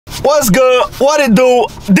What's good? What it do?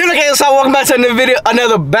 Welcome back to another video,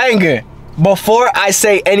 another banger. Before I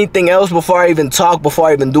say anything else, before I even talk, before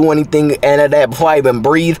I even do anything and of that, before I even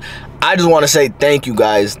breathe, I just want to say thank you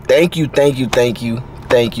guys. Thank you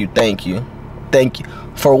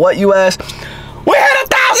for what you asked. We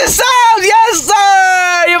hit 1,000 subs! Yes,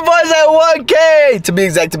 sir! Your boys at 1K. To be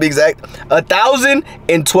exact,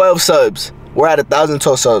 1,012 subs. We're at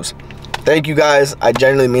 1,012 subs. Thank you guys. I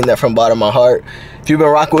genuinely mean that from the bottom of my heart. If you've been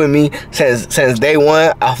rocking with me since day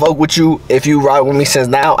one, I fuck with you. If you rock with me since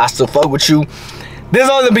now, I still fuck with you. This is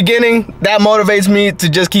only the beginning. That motivates me to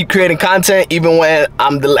just keep creating content, even when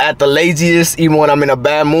I'm at the laziest, even when I'm in a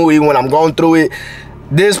bad mood, even when I'm going through it.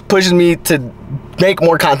 This pushes me to make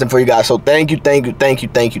more content for you guys. So thank you.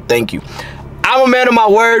 I'm a man of my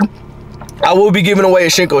word. I will be giving away a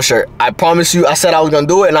SHINKO shirt. I promise you. I said I was gonna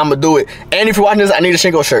do it, and I'm gonna do it. And if you're watching this, I need a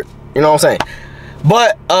SHINKO shirt. You know what I'm saying?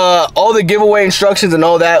 But all the giveaway instructions and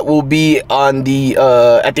all that will be on the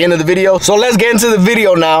at the end of the video. So let's get into the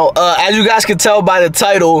video now. As you guys can tell by the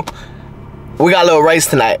title, we got a little race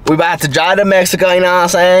tonight. We about to drive to Mexico, you know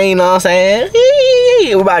what I'm saying?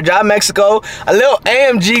 We about to drive to Mexico. A little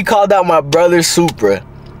AMG called out my brother's Supra.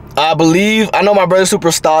 I know my brother's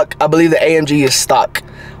Supra stock. I believe the AMG is stock.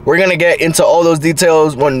 We're gonna get into all those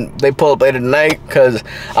details when they pull up later tonight, because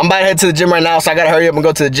I'm about to head to the gym right now, so I gotta hurry up and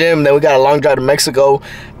go to the gym. Then we got a long drive to Mexico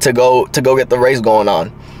to go get the race going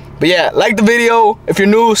on. But yeah, like the video. If you're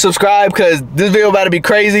new, subscribe, because this video about to be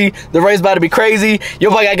crazy. The race about to be crazy. You'll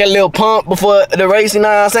probably gotta get a little pump before the race, you know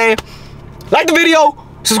what I'm saying? Like the video,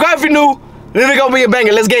 subscribe if you're new. This is gonna be a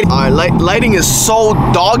banger. Let's get it. All right, lighting is so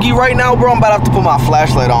doggy right now, bro. I'm about to have to put my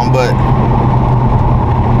flashlight on, but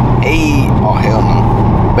hey, oh hell no.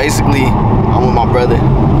 Basically, I'm with my brother.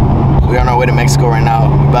 We're on our way to Mexico right now.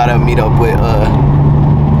 We're about to meet up with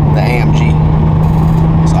the AMG.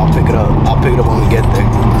 So I'll pick it up. I'll pick it up when we get there.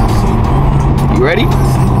 You ready?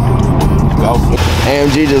 Go.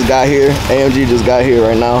 AMG just got here. AMG just got here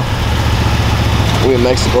right now. We're in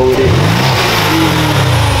Mexico with it.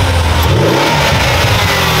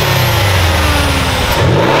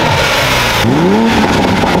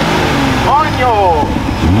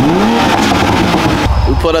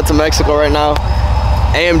 We pulled up to Mexico right now.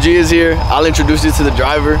 AMG is here. I'll introduce you to the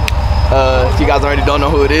driver. If you guys already don't know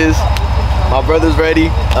who it is, my brother's ready.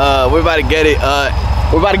 We're about to get it.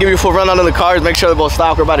 We're about to give you a full rundown on the cars. Make sure they're both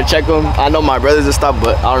stock. We're about to check them. I know my brother's is stock,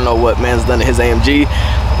 but I don't know what man's done to his AMG.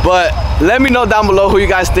 But let me know down below who you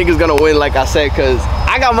guys think is gonna win, like I said, because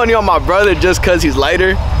I got money on my brother just because he's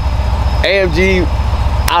lighter. AMG,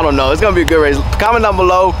 I don't know. It's gonna be a good race. Comment down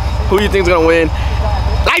below who you think is gonna win.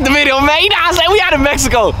 Like the video, man. You know what I'm saying? We out in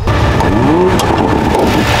Mexico.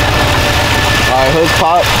 Alright, hood's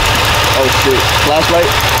pop. Oh shit. Flashlight.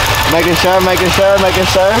 Making sure.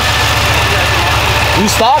 You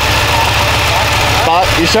stop? Stop.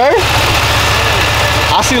 You sure?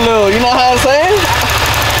 I see a little, you know how I'm saying?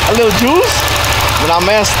 A little juice. When our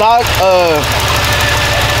man stock,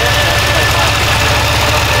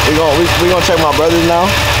 we gonna check my brothers now.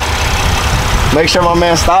 Make sure my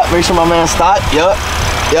man stop. Yup.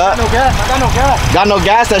 Yeah. I got no gas. Got no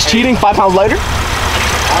gas? That's cheating? 5 pounds later? I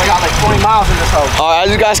only got like 20 miles in this hole. Alright,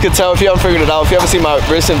 as you guys can tell, if you haven't figured it out, if you haven't seen my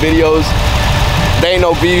recent videos, they ain't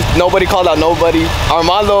no beef. Nobody called out nobody.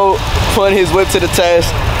 Armando putting his whip to the test.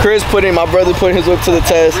 My brother putting his whip to the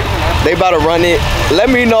test. They about to run it. Let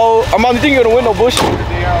me know. Armando, you think you're gonna win no bullshit?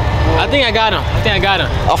 I think I got him.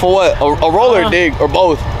 Off of what? A roll or a dig? Or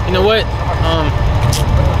both? You know what?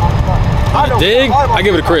 A dig? I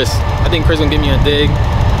give it to Chris. I think Chris gonna give me a dig.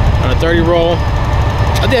 On a 30 roll.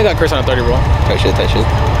 I think I got Chris on a 30 roll. That shit.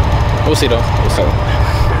 We'll see though.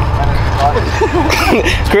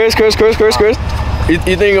 Chris. You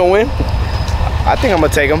think you're gonna win? I think I'm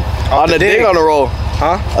gonna take him. On a dig on a roll?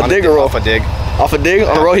 Huh? A dig or roll? Off a dig. Off a dig?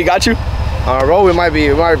 On a roll he got you? On a roll we might be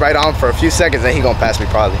right on for a few seconds, then he gonna pass me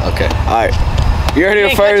probably. Okay. Alright. You heard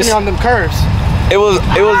it first. On them curves. It was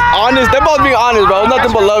honest. They're both being honest, bro.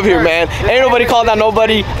 Nothing but love here, man. Ain't nobody called out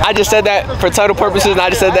nobody. I just said that for title purposes, and I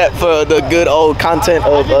just said that for the good old content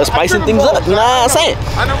of spicing things up. You know what I'm saying?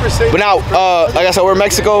 But now, like I said, we're in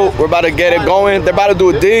Mexico. We're about to get it going. They're about to do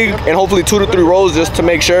a dig and hopefully 2 to 3 rolls just to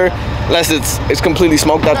make sure. Unless it's completely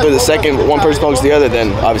smoked after the second, one person smokes the other,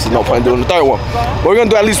 then obviously no point in doing the third one. We're gonna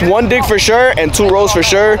do at least 1 dig for sure and 2 rolls for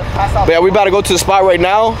sure. But yeah, we about to go to the spot right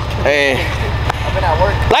now and.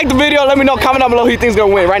 Like the video, let me know, comment down below who you think's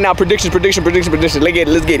gonna win. Right now, predictions.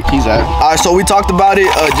 Let's get it. He's out. Alright, so we talked about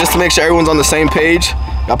it just to make sure everyone's on the same page.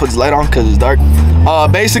 Gotta put this light on because it's dark.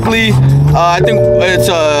 Basically, I think it's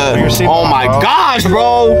oh my gosh,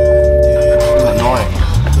 bro. It's annoying.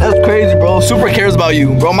 That's crazy, bro. Supra cares about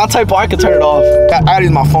you, bro. My type, I can turn it off. I gotta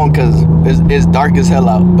use my phone because it's dark as hell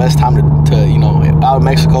out. Best time to you know, out of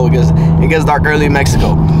Mexico. It gets dark early in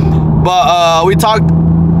Mexico. But we talked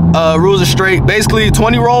rules are straight. Basically,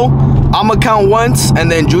 20 roll. I'm gonna count once, and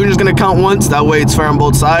then Junior's gonna count once. That way, it's fair on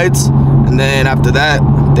both sides. And then after that,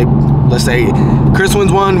 let's say Chris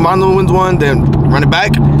wins one, Mondo wins one, then run it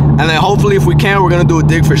back. And then hopefully, if we can, we're gonna do a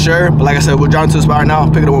dig for sure. But like I said, we'll drive to the spot right now.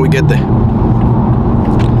 Pick it up when we get there.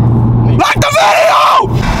 Like the video!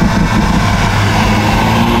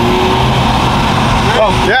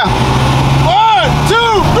 Oh, yeah. 1, 2,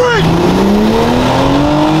 3.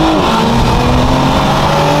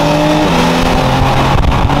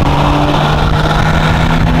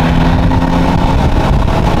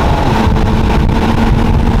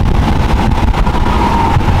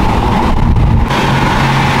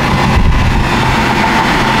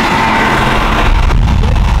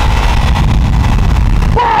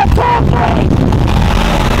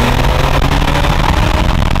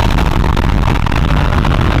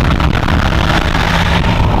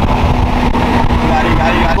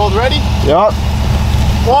 Yup.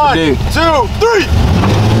 1, 2, 3.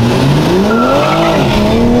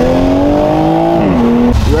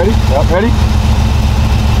 You ready? Yep. Ready?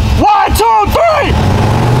 1, 2, 3.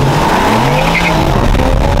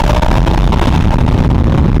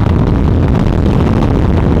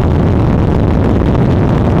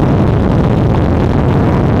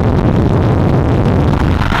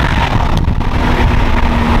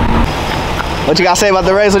 What you gotta say about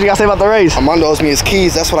the race? What you gotta say about the race? Armando owes me his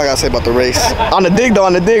keys. That's what I gotta say about the race. On the dig though,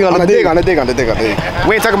 on the dig. We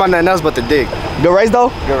ain't talking about nothing else but the dig. Good race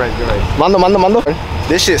though? Good race. Mando.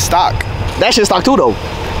 This shit's stock. That shit's stock too though.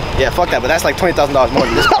 Yeah, fuck that, but that's like $20,000 more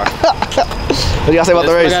than this car. What you gotta say about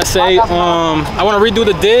the race? I gotta say, I wanna redo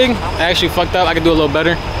the dig. I actually fucked up. I could do a little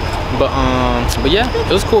better. But yeah,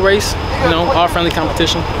 it was a cool race. You know, all friendly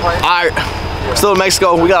competition. Alright. Still in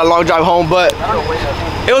Mexico. We got a long drive home, but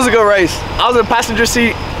it was a good race. I was in the passenger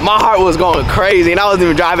seat. My heart was going crazy, and I wasn't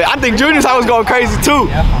even driving. I think Junior's heart was going crazy too.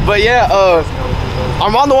 But yeah,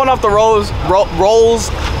 Armando won off the rolls.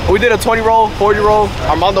 We did a 20 roll, 40 roll.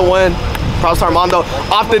 Armando won. Props to Armando.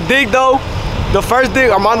 Off the dig though, the first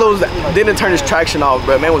dig, Armando didn't turn his traction off,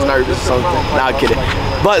 but man was nervous or something. Nah, I'm kidding.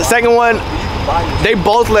 But the second one, they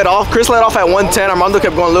both let off. Chris let off at 110. Armando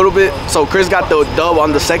kept going a little bit, so Chris got the dub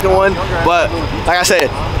on the second one. But like I said,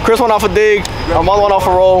 Chris went off a dig, Armando went off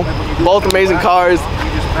a roll. Both amazing cars.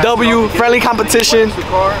 W, friendly competition.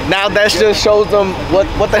 Now that just shows them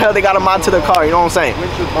what the hell they got to mod to their car, you know what I'm saying?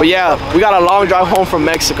 But yeah, we got a long drive home from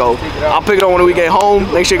Mexico. I'll pick it up when we get home.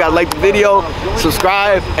 Make sure you guys like the video,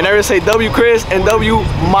 subscribe, and everyone say W Chris and W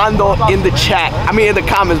Mondo in the chat. I mean in the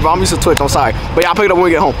comments, bro. I'm used to Twitch, I'm sorry. But yeah, I'll pick it up when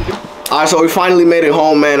we get home. Alright, so we finally made it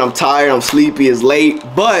home, man. I'm tired, I'm sleepy, it's late,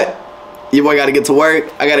 but your boy gotta get to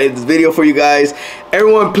work. I gotta edit this video for you guys.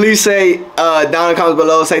 Everyone, please say down in the comments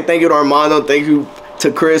below, say thank you to Armando, thank you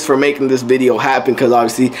to Chris for making this video happen, because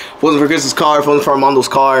obviously if it wasn't for Chris's car, if it wasn't for Armando's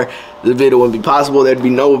car, the video wouldn't be possible. There'd be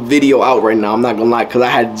no video out right now, I'm not gonna lie, because I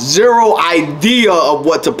had zero idea of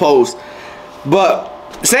what to post. But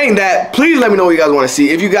saying that, please let me know what you guys want to see.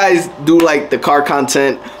 If you guys do like the car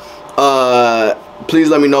content, please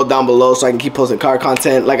let me know down below so I can keep posting car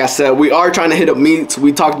content. Like I said, we are trying to hit up meets.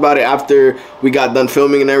 We talked about it after we got done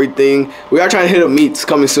filming and everything. We are trying to hit up meets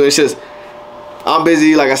coming soon. It's just, I'm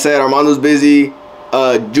busy. Like I said, Armando's busy.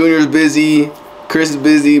 Junior's busy. Chris is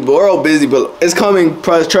busy. But we're all busy. But it's coming.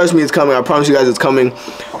 Trust me, it's coming. I promise you guys it's coming.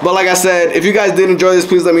 But like I said, if you guys did enjoy this,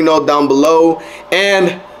 please let me know down below.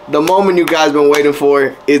 And the moment you guys been waiting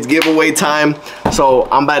for is giveaway time. So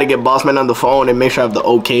I'm about to get Bossman on the phone and make sure I have the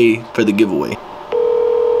okay for the giveaway.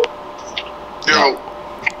 Yo.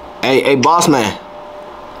 Hey, boss man.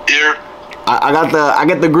 Here. I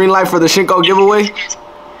get the green light for the SHINKO giveaway.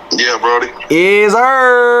 Yeah, Brody. Is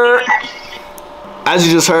her. As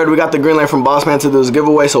you just heard, we got the green light from Bossman to do this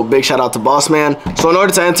giveaway, so big shout out to Bossman. So in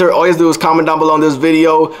order to enter, all you have to do is comment down below in this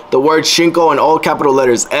video the word SHINKO in all capital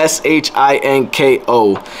letters, SHINKO.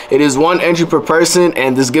 It is 1 entry per person,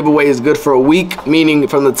 and this giveaway is good for a week, meaning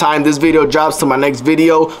from the time this video drops to my next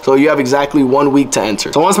video, so you have exactly 1 week to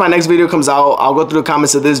enter. So once my next video comes out, I'll go through the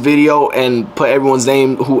comments of this video and put everyone's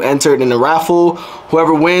name who entered in the raffle.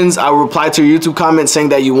 Whoever wins, I will reply to your YouTube comment saying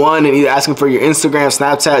that you won and either asking for your Instagram,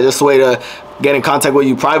 Snapchat, just a way to get in contact with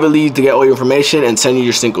you privately to get all your information and send you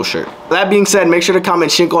your SHINKO shirt. That being said, make sure to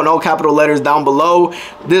comment SHINKO in all capital letters down below.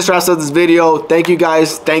 This wraps up this video. Thank you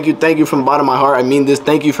guys. Thank you from the bottom of my heart. I mean this.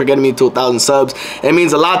 Thank you for getting me to 1,000 subs. It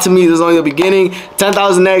means a lot to me. This is only the beginning.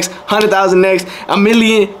 10,000 next, 100,000 next, a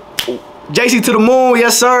million. JC to the moon,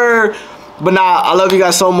 yes sir. But nah, I love you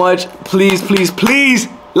guys so much. Please, please, please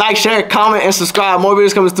Like, share, comment, and subscribe. More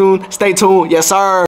videos coming soon. Stay tuned. Yes, sir.